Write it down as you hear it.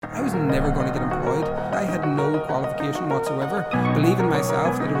I was never going to get employed. I had no qualification whatsoever. Believe in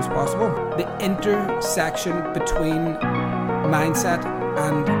myself that it was possible. The intersection between mindset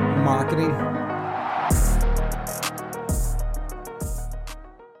and marketing.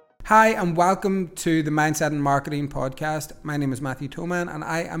 Hi and welcome to the Mindset and Marketing Podcast. My name is Matthew Toman and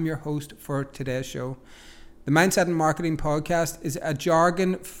I am your host for today's show. The Mindset and Marketing Podcast is a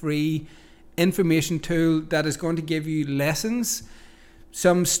jargon-free information tool that is going to give you lessons,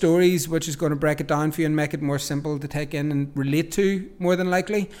 some stories which is going to break it down for you and make it more simple to take in and relate to, more than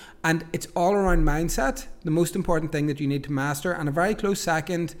likely. And it's all around mindset, the most important thing that you need to master, and a very close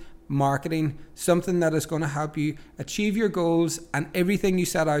second, marketing, something that is going to help you achieve your goals and everything you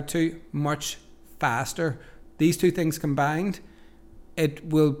set out to much faster. These two things combined, it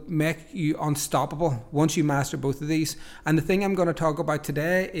will make you unstoppable once you master both of these. And the thing I'm going to talk about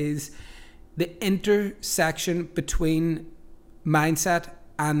today is the intersection between mindset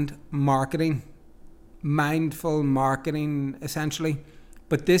and marketing, mindful marketing essentially.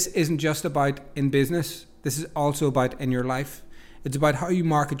 But this isn't just about in business, this is also about in your life. It's about how you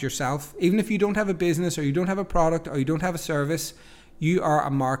market yourself. Even if you don't have a business or you don't have a product or you don't have a service, you are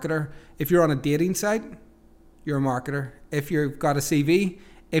a marketer. If you're on a dating site, you're a marketer. If you've got a CV,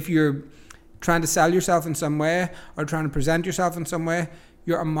 if you're trying to sell yourself in some way or trying to present yourself in some way,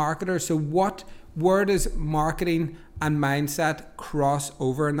 you're a marketer. So where does marketing and mindset cross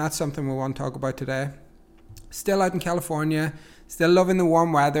over? And that's something we want to talk about today. Still out in California, still loving the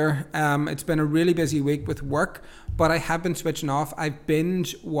warm weather. It's been a really busy week with work, but I have been switching off. I've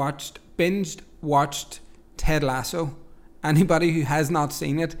binged watched Ted Lasso. Anybody who has not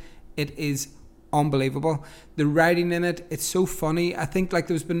seen it, it is unbelievable. The writing in it, it's so funny. I think like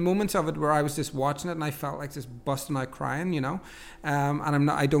there's been moments of it where I was just watching it and I felt like just busting out crying, you know.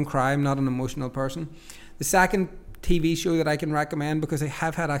 And I don't cry. I'm not an emotional person. The second TV show that I can recommend, because I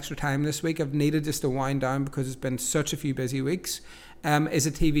have had extra time this week, I've needed just to wind down because it's been such a few busy weeks, is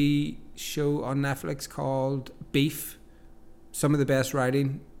a TV show on Netflix called Beef. Some of the best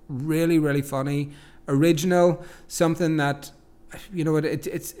writing, really, really funny, original, something that, you know,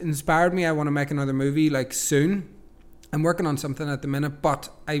 it's inspired me. I want to make another movie like soon. I'm working on something at the minute, but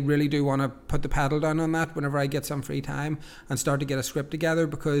I really do want to put the pedal down on that whenever I get some free time and start to get a script together,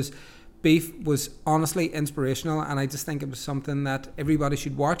 because Beef was honestly inspirational, and I just think it was something that everybody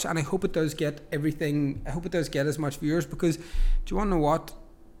should watch, and I hope it does get everything. I hope it does get as much viewers, because do you want to know what?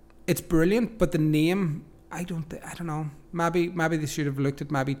 It's brilliant, but the name, I don't know. Maybe they should have looked at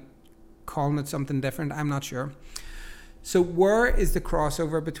maybe calling it something different. I'm not sure. So where is the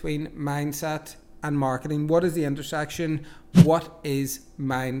crossover between mindset and marketing? What is the intersection? What is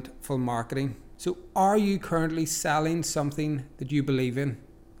mindful marketing? So are you currently selling something that you believe in?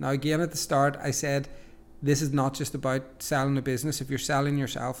 Now, again, at the start, I said this is not just about selling a business. If you're selling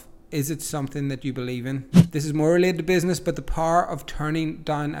yourself, is it something that you believe in? This is more related to business, but the power of turning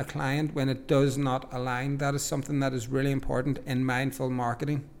down a client when it does not align, that is something that is really important in mindful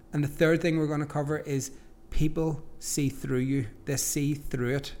marketing. And the third thing we're going to cover is people see through you. They see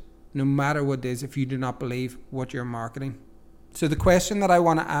through it, no matter what it is, if you do not believe what you're marketing. So the question that I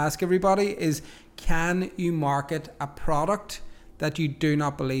want to ask everybody is, can you market a product that you do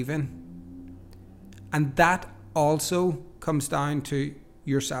not believe in? And that also comes down to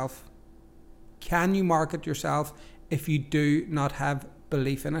yourself. Can you market yourself if you do not have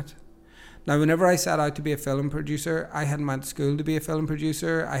belief in it? Now, whenever I set out to be a film producer, I hadn't went to school to be a film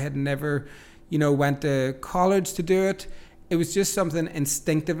producer. I had never, went to college to do it. It was just something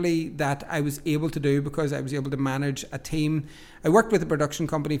instinctively that I was able to do because I was able to manage a team. I worked with a production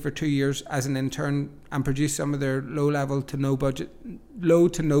company for 2 years as an intern and produced some of their low to no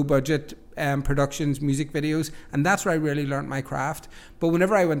budget productions, music videos, and that's where I really learned my craft. But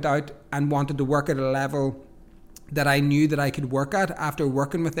whenever I went out and wanted to work at a level that I knew that I could work at after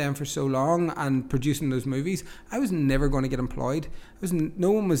working with them for so long and producing those movies, I was never going to get employed.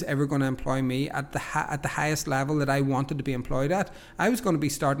 No one was ever going to employ me at the highest level that I wanted to be employed at. I was going to be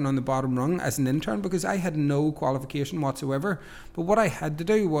starting on the bottom rung as an intern because I had no qualification whatsoever. But what I had to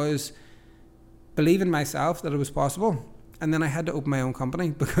do was believe in myself that it was possible. And then I had to open my own company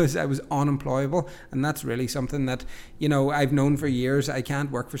because I was unemployable. And that's really something that, I've known for years. I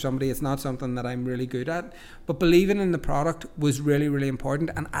can't work for somebody. It's not something that I'm really good at. But believing in the product was really, really important.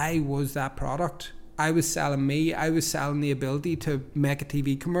 And I was that product. I was selling me. I was selling the ability to make a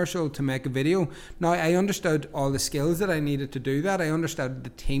TV commercial, to make a video. Now, I understood all the skills that I needed to do that. I understood the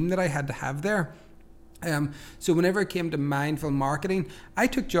team that I had to have there. So whenever it came to mindful marketing, I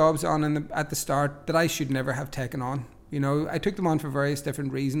took jobs on at the start that I should never have taken on. I took them on for various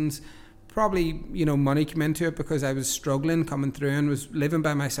different reasons. probably, money came into it because I was struggling coming through and was living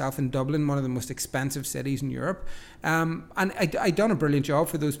by myself in Dublin, one of the most expensive cities in Europe. And I'd done a brilliant job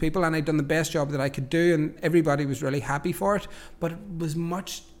for those people, and I'd done the best job that I could do, and everybody was really happy for it. But it was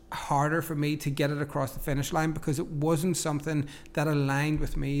much harder for me to get it across the finish line because it wasn't something that aligned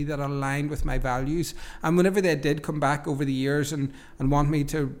with me, that aligned with my values. And whenever they did come back over the years and want me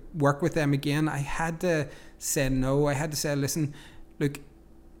to work with them again, I had to say no. I had to say, listen, look,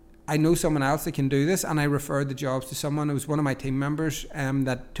 I know someone else that can do this, and I referred the jobs to someone. It was one of my team members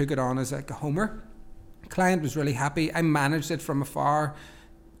that took it on as like a homer. Client was really happy. I managed it from afar,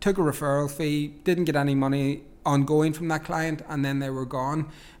 took a referral fee, didn't get any money ongoing from that client, and then they were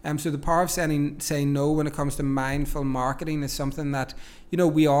gone. So the power of saying no when it comes to mindful marketing is something that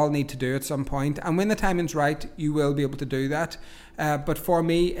we all need to do at some point. And when the timing's right, you will be able to do that. But for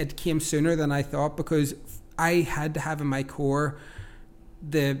me, it came sooner than I thought because I had to have in my core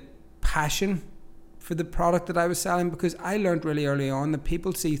the passion for the product that I was selling, because I learned really early on that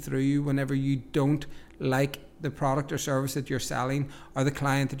people see through you whenever you don't like the product or service that you're selling or the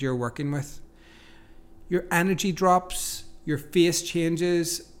client that you're working with. Your energy drops, your face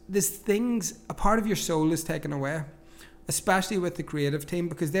changes, there's things, a part of your soul is taken away, especially with the creative team,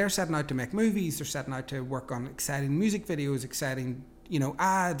 because they're setting out to make movies, they're setting out to work on exciting music videos, exciting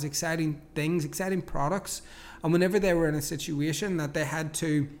ads, exciting things, exciting products. And whenever they were in a situation that they had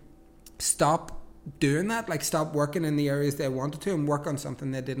to stop doing that, like stop working in the areas they wanted to and work on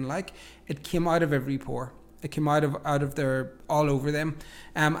something they didn't like, it came out of every pore. It came out of their, all over them.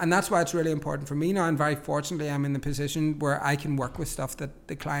 And that's why it's really important for me now. And very fortunately, I'm in the position where I can work with stuff that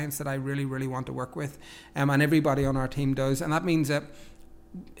the clients that I really, really want to work with. And everybody on our team does. And that means that,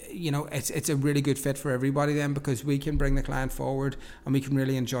 it's a really good fit for everybody then, because we can bring the client forward and we can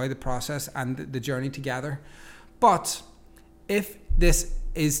really enjoy the process and the journey together. But if this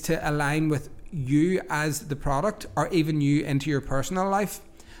is to align with you as the product, or even you into your personal life,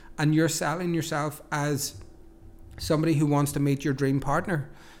 and you're selling yourself as somebody who wants to meet your dream partner,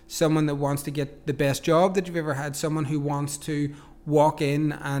 someone that wants to get the best job that you've ever had, someone who wants to walk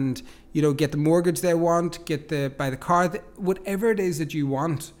in and get the mortgage they want, buy the car, whatever it is that you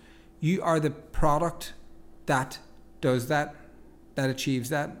want, you are the product that does that achieves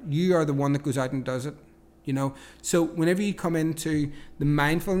that. You are the one that goes out and does it. So whenever you come into the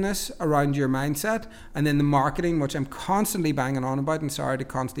mindfulness around your mindset, and then the marketing, which I'm constantly banging on about, and sorry to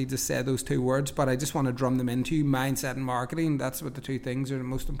constantly just say those two words, but I just want to drum them into you, mindset and marketing. That's what the two things are the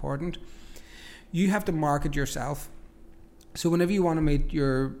most important. You have to market yourself. So whenever you want to meet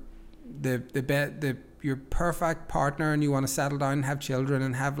your perfect partner, and you want to settle down and have children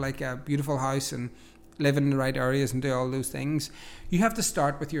and have like a beautiful house and live in the right areas and do all those things, you have to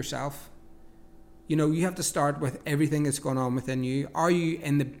start with yourself. You have to start with everything that's going on within you. Are you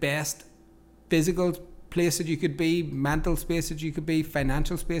in the best physical place that you could be, mental space that you could be,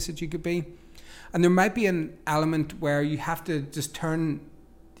 financial space that you could be? And there might be an element where you have to just turn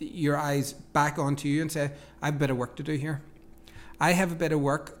your eyes back onto you and say, I have a bit of work to do here. I have a bit of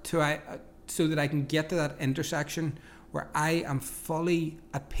work so that I can get to that intersection where I am fully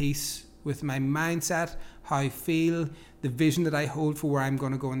at peace with my mindset, how I feel, the vision that I hold for where I'm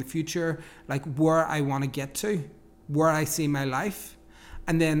going to go in the future, like where I want to get to, where I see my life,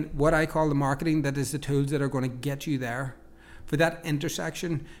 and then what I call the marketing, that is the tools that are going to get you there. For that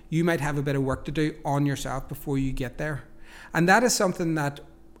intersection, you might have a bit of work to do on yourself before you get there. And that is something that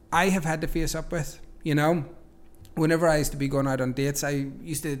I have had to face up with, Whenever I used to be going out on dates, I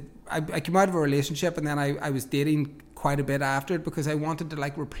came out of a relationship, and then I was dating quite a bit after it because I wanted to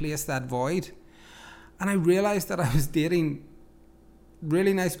like replace that void. And I realized that I was dating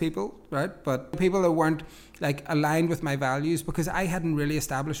really nice people, right? But people that weren't like aligned with my values, because I hadn't really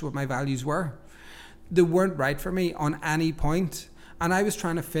established what my values were. They weren't right for me on any point. And I was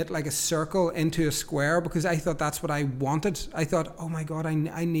trying to fit like a circle into a square because I thought that's what I wanted. I thought, oh my God, I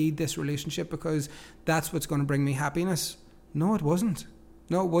need this relationship because that's what's going to bring me happiness. No, it wasn't.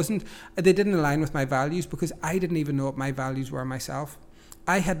 They didn't align with my values because I didn't even know what my values were myself.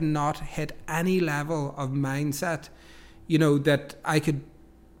 I had not hit any level of mindset, that I could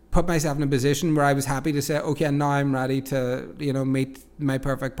put myself in a position where I was happy to say, okay, now I'm ready to, meet my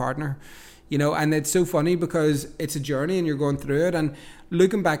perfect partner. And it's so funny because it's a journey and you're going through it. And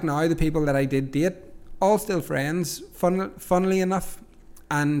looking back now, the people that I did date, all still friends, funnily enough.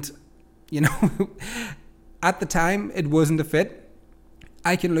 And, at the time, it wasn't a fit.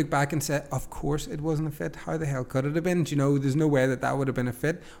 I can look back and say, of course it wasn't a fit. How the hell could it have been? There's no way that would have been a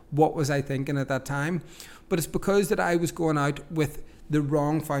fit. What was I thinking at that time? But it's because that I was going out with the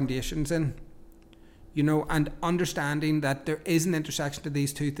wrong foundations in. you know, and understanding that there is an intersection to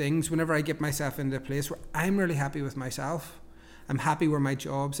these two things. Whenever I get myself into a place where I'm really happy with myself, I'm happy where my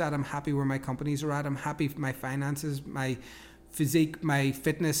job's at, I'm happy where my companies are at, I'm happy with my finances, my physique, my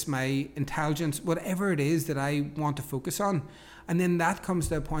fitness, my intelligence, whatever it is that I want to focus on. And then that comes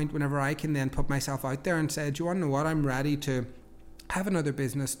to a point whenever I can then put myself out there and say, do you want to know what? I'm ready to have another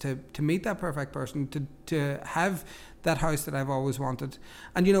business, to meet that perfect person, to have that house that I've always wanted.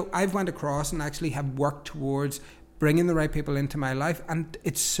 And, you know, I've went across and actually have worked towards bringing the right people into my life. And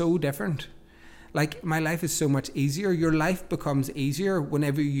it's so different. Like, my life is so much easier. Your life becomes easier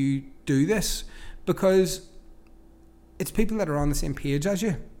whenever you do this, because it's people that are on the same page as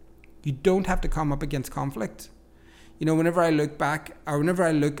you. You don't have to come up against conflict. You know, whenever I look back, or whenever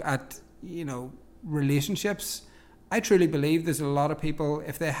I look at, you know, relationships, I truly believe there's a lot of people,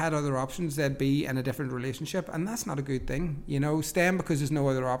 if they had other options, they'd be in a different relationship. And that's not a good thing. You know, staying because there's no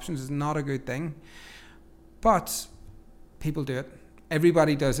other options is not a good thing. But people do it.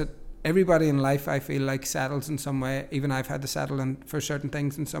 Everybody does it. Everybody in life, I feel like, settles in some way. Even I've had to settle for certain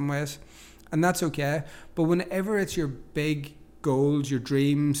things in some ways. And that's okay. But whenever it's your big goals, your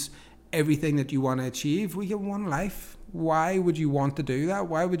dreams, everything that you want to achieve, we get one life. Why would you want to do that?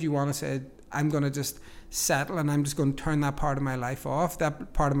 Why would you want to say, I'm going to just settle and I'm just going to turn that part of my life off?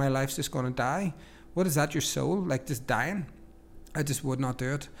 That part of my life's just going to die. What is that, your soul? Like, just dying? I just would not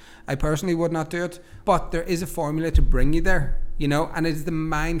do it. I personally would not do it. But there is a formula to bring you there, you know, and it's the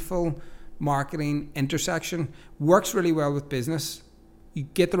mindful marketing intersection. Works really well with business. You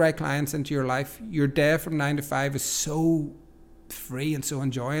get the right clients into your life. Your day from 9 to 5 is so free and so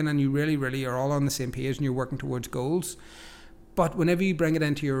enjoying, and you really, really are all on the same page and you're working towards goals. But whenever you bring it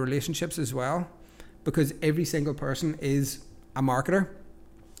into your relationships as well, because every single person is a marketer,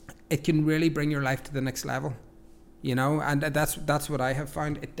 it can really bring your life to the next level, you know. And that's what I have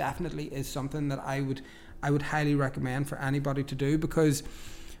found. It definitely is something that I would highly recommend for anybody to do, because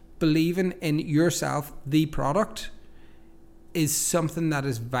believing in yourself, the product, is something that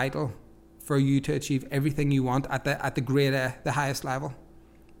is vital for you to achieve everything you want at the grade A, the highest level.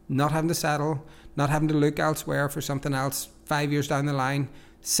 Not having to settle, not having to look elsewhere for something else 5 years down the line,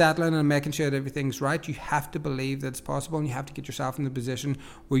 settling and making sure that everything's right. You have to believe that it's possible, and you have to get yourself in the position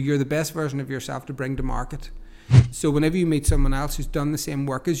where you're the best version of yourself to bring to market. So whenever you meet someone else who's done the same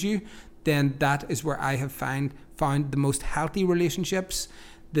work as you, then that is where I have found the most healthy relationships,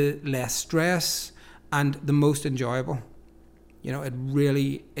 the less stress, and the most enjoyable. You know, it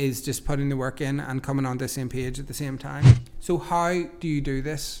really is just putting the work in and coming on the same page at the same time. So how do you do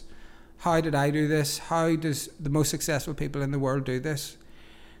this? How did I do this? How does the most successful people in the world do this?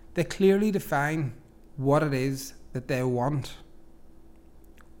 They clearly define what it is that they want.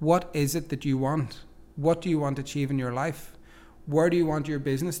 What is it that you want? What do you want to achieve in your life? Where do you want your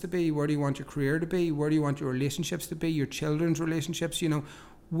business to be? Where do you want your career to be? Where do you want your relationships to be? Your children's relationships, you know.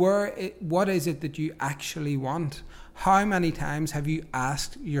 What is it that you actually want? How many times have you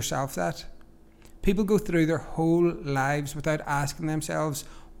asked yourself that? People go through their whole lives without asking themselves,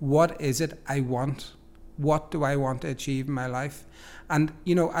 what is it I want? What do I want to achieve in my life? And,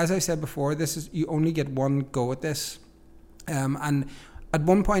 you know, as I said before, you only get one go at this. And at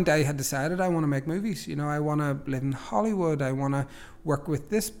one point I had decided I want to make movies. You know, I want to live in Hollywood. I want to work with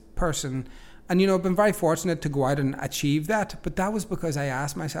this person. And, you know, I've been very fortunate to go out and achieve that. But that was because I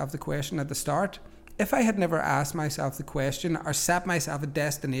asked myself the question at the start. If I had never asked myself the question or set myself a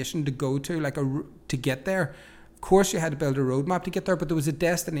destination to go to, to get there, of course you had to build a roadmap to get there, but there was a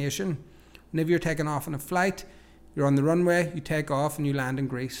destination. Whenever you're taking off on a flight, you're on the runway, you take off and you land in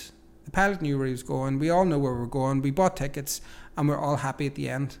Greece. The pilot knew where he was going. We all know where we're going. We bought tickets and we're all happy at the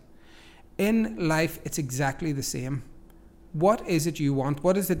end. In life, it's exactly the same. What is it you want?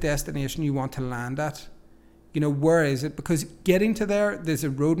 What is the destination you want to land at? You know, where is it? Because getting to there's a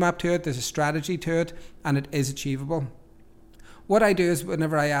roadmap to it, there's a strategy to it, and it is achievable. What I do is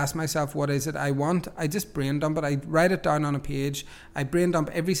whenever I ask myself what is it I want, I just brain dump it. I write it down on a page. I brain dump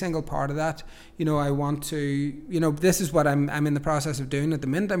every single part of that. You know, I want to, you know, this is what I'm in the process of doing at the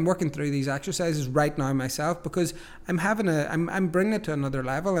minute. I'm working through these exercises right now myself, because I'm bringing it to another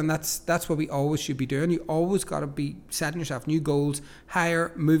level, and that's what we always should be doing. You always got to be setting yourself new goals,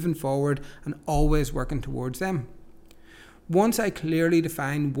 higher, moving forward, and always working towards them. Once I clearly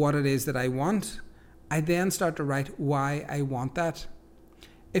define what it is that I want, I then start to write why I want that.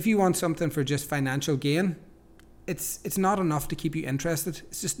 If you want something for just financial gain, it's not enough to keep you interested.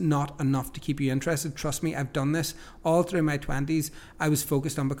 It's just not enough to keep you interested. Trust me, I've done this. All through my 20s, I was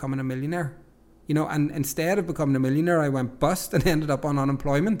focused on becoming a millionaire. You know, and instead of becoming a millionaire, I went bust and ended up on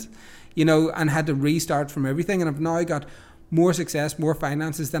unemployment, you know, and had to restart from everything. And I've now got more success, more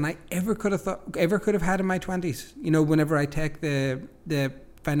finances than I ever could have had in my 20s. You know, whenever I take the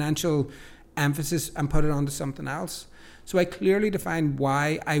financial emphasis and put it onto something else. So I clearly define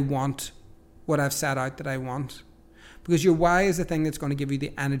why I want what I've set out that I want. Because your why is the thing that's going to give you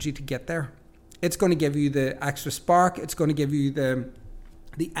the energy to get there. It's going to give you the extra spark. It's going to give you the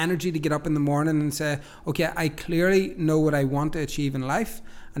energy to get up in the morning and say, okay, I clearly know what I want to achieve in life,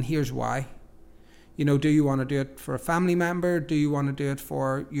 and here's why. You know, do you want to do it for a family member? Do you want to do it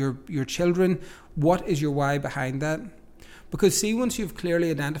for your children? What is your why behind that? Because see, once you've clearly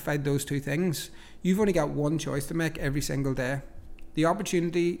identified those two things, you've only got one choice to make every single day. The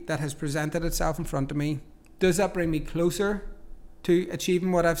opportunity that has presented itself in front of me, does that bring me closer to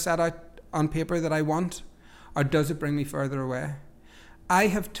achieving what I've set out on paper that I want? Or does it bring me further away? I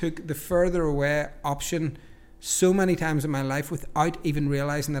have took the further away option so many times in my life without even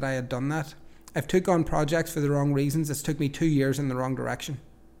realising that I had done that. I've took on projects for the wrong reasons. It's took me 2 years in the wrong direction.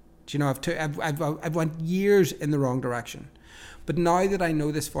 Do you know, I've went years in the wrong direction. But now that I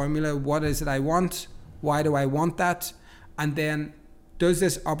know this formula, what is it I want? Why do I want that? And then, does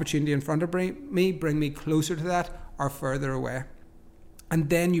this opportunity in front of me bring me closer to that or further away? And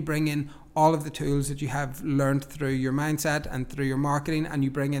then you bring in all of the tools that you have learned through your mindset and through your marketing, and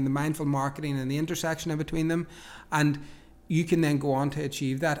you bring in the mindful marketing and the intersection in between them, and you can then go on to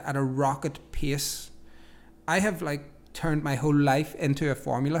achieve that at a rocket pace. I have turned my whole life into a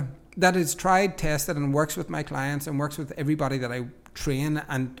formula that is tried, tested, and works with my clients and works with everybody that I train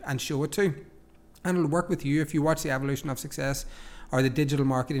and show it to. And it'll work with you if you watch The Evolution of Success or The Digital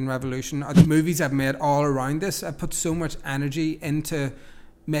Marketing Revolution or the movies I've made all around this. I put so much energy into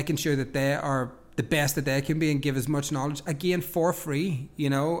making sure that they are the best that they can be and give as much knowledge, again, for free, you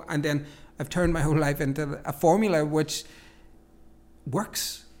know. And then I've turned my whole life into a formula which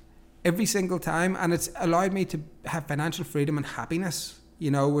works every single time, and it's allowed me to have financial freedom and happiness, you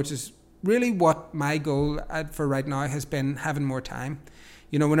know, which is really what my goal for right now has been, having more time.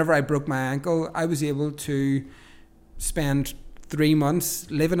 You know, whenever I broke my ankle, I was able to spend 3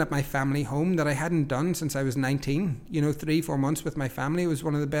 months living at my family home that I hadn't done since I was 19. You know, 3-4 months with my family was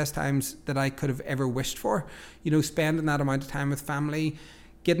one of the best times that I could have ever wished for. You know, spending that amount of time with family,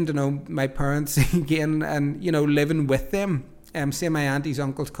 getting to know my parents again, and, you know, living with them. Seeing my aunties,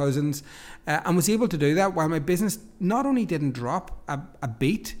 uncles, cousins, and was able to do that while my business not only didn't drop a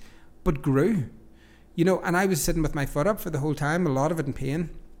beat, but grew. You know, and I was sitting with my foot up for the whole time, a lot of it in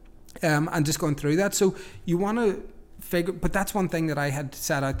pain, and just going through that. So you want to figure, but that's one thing that I had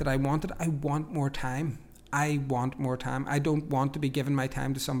set out that I wanted. I want more time. I want more time. I don't want to be giving my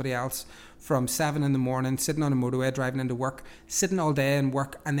time to somebody else from 7 a.m, sitting on a motorway, driving into work, sitting all day in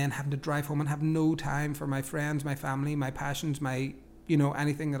work, and then having to drive home and have no time for my friends, my family, my passions, my, you know,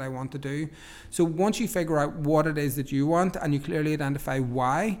 anything that I want to do. So once you figure out what it is that you want and you clearly identify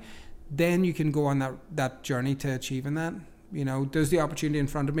why, then you can go on that journey to achieving that. You know, does the opportunity in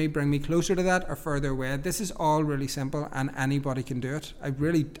front of me bring me closer to that or further away? This is all really simple, and anybody can do it.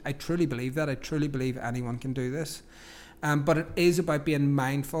 I truly believe that. I truly believe anyone can do this. But it is about being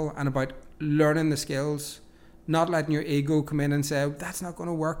mindful and about learning the skills, not letting your ego come in and say, that's not going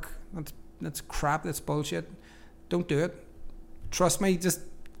to work. That's crap. That's bullshit. Don't do it. Trust me. Just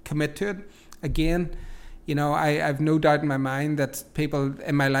commit to it. Again, you know, I've no doubt in my mind that people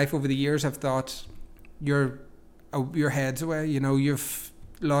in my life over the years have thought, your head's away, you know, you've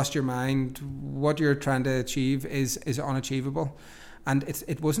lost your mind, what you're trying to achieve is unachievable. And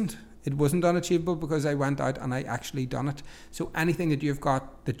it wasn't unachievable, because I went out and I actually done it. So anything that you've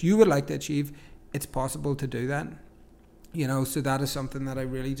got that you would like to achieve, it's possible to do that, you know. So that is something that I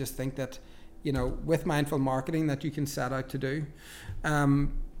really just think that, you know, with mindful marketing, that you can set out to do.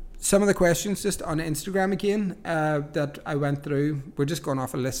 Some of the questions just on Instagram again that I went through, we're just going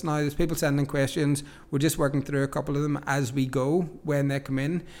off a list now. There's people sending questions. We're just working through a couple of them as we go when they come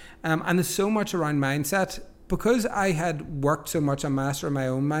in. And there's so much around mindset. Because I had worked so much on mastering my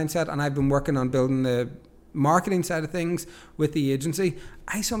own mindset, and I've been working on building the marketing side of things with the agency,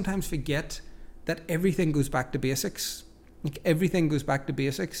 I sometimes forget that everything goes back to basics. Like, everything goes back to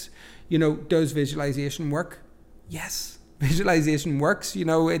basics. You know, does visualization work? Yes. Visualization works. You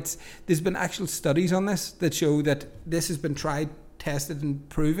know, there's been actual studies on this that show that this has been tried, tested, and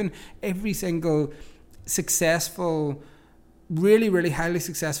proven. Every single successful, really, really highly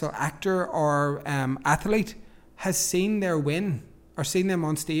successful actor or athlete has seen their win, or seen them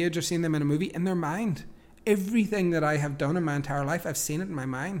on stage, or seen them in a movie in their mind. Everything that I have done in my entire life, I've seen it in my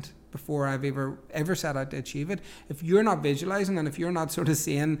mind before I've ever set out to achieve it. If you're not visualizing, and if you're not sort of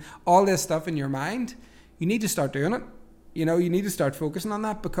seeing all this stuff in your mind, you need to start doing it. You know, you need to start focusing on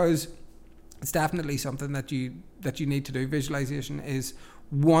that, because it's definitely something that you need to do. Visualization is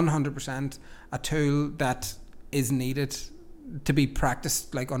 100% a tool that is needed to be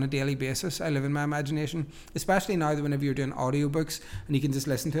practiced like on a daily basis. I live in my imagination, especially now that whenever you're doing audiobooks and you can just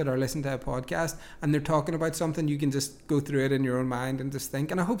listen to it or listen to a podcast and they're talking about something, you can just go through it in your own mind and just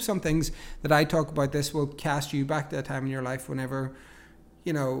think. And I hope some things that I talk about this will cast you back to a time in your life whenever,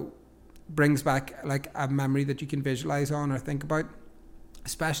 brings back like a memory that you can visualize on or think about.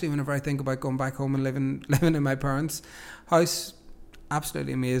 Especially whenever I think about going back home and living in my parents' house.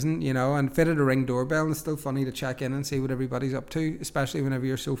 Absolutely amazing, and fitted a Ring doorbell, and it's still funny to check in and see what everybody's up to, especially whenever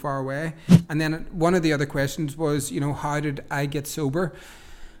you're so far away. And then one of the other questions was, how did I get sober?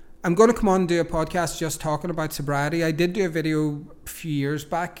 I'm going to come on and do a podcast just talking about sobriety. I did do a video a few years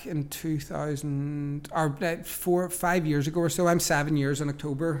back in 2000, or 5 years ago or so. I'm 7 years in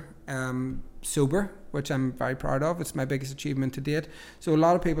October sober, which I'm very proud of. It's my biggest achievement to date. So a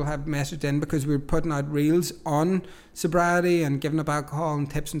lot of people have messaged in because we're putting out reels on sobriety and giving up alcohol and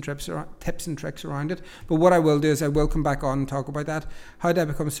tips and tricks around it. But what I will do is I will come back on and talk about that. How did I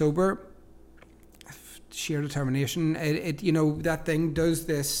become sober? Sheer determination. That thing, does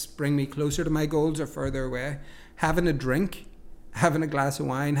this bring me closer to my goals or further away? Having a drink, having a glass of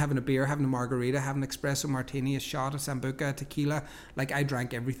wine, having a beer, having a margarita, having an espresso martini, a shot of sambuca, tequila, like I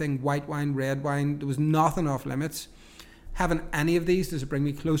drank everything, white wine, red wine, there was nothing off limits. Having any of these, does it bring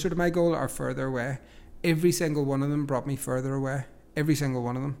me closer to my goal or further away? Every single one of them brought me further away. Every single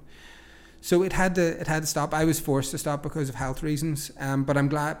one of them. So it had to stop. I was forced to stop because of health reasons, but I'm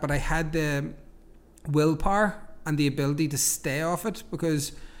glad, but I had the willpower and the ability to stay off it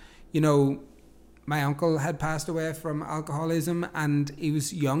because, my uncle had passed away from alcoholism and he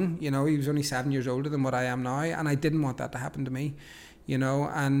was young, he was only 7 years older than what I am now, and I didn't want that to happen to me,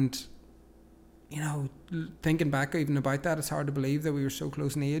 and thinking back even about that, it's hard to believe that we were so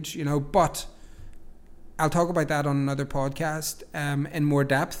close in age, but I'll talk about that on another podcast in more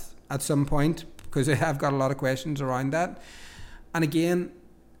depth at some point because I have got a lot of questions around that. And again,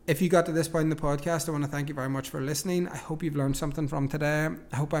 if you got to this point in the podcast, I want to thank you very much for listening. I hope you've learned something from today.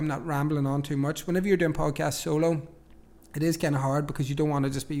 I hope I'm not rambling on too much. Whenever you're doing podcasts solo, it is kind of hard because you don't want to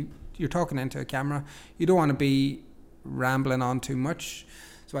just be, you're talking into a camera. You don't want to be rambling on too much.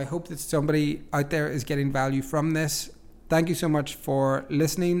 So I hope that somebody out there is getting value from this. Thank you so much for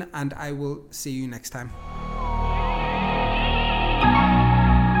listening, and I will see you next time.